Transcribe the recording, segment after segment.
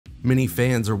Many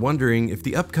fans are wondering if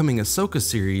the upcoming Ahsoka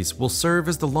series will serve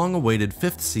as the long-awaited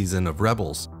 5th season of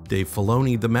Rebels. Dave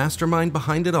Filoni, the mastermind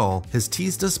behind it all, has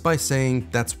teased us by saying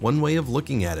that's one way of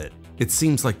looking at it. It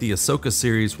seems like the Ahsoka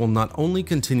series will not only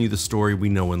continue the story we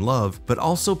know and love, but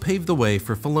also pave the way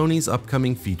for Filoni's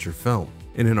upcoming feature film.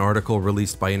 In an article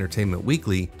released by Entertainment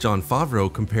Weekly, Jon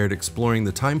Favreau compared exploring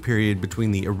the time period between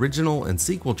the original and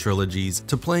sequel trilogies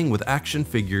to playing with action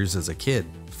figures as a kid.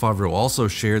 Favreau also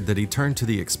shared that he turned to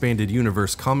the expanded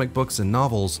universe comic books and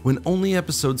novels when only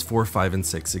episodes 4, 5, and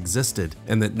 6 existed,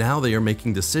 and that now they are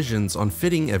making decisions on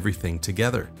fitting everything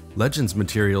together. Legends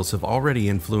materials have already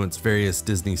influenced various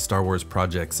Disney Star Wars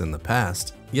projects in the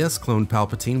past. Yes, clone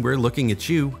Palpatine, we're looking at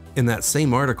you. In that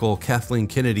same article, Kathleen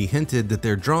Kennedy hinted that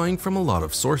they're drawing from a lot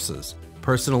of sources.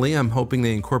 Personally, I'm hoping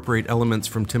they incorporate elements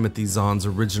from Timothy Zahn's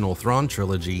original Thrawn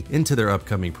trilogy into their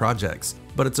upcoming projects,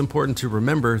 but it's important to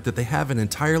remember that they have an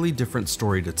entirely different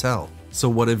story to tell. So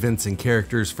what events and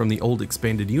characters from the old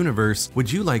expanded universe would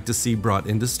you like to see brought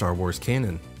into Star Wars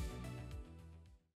canon?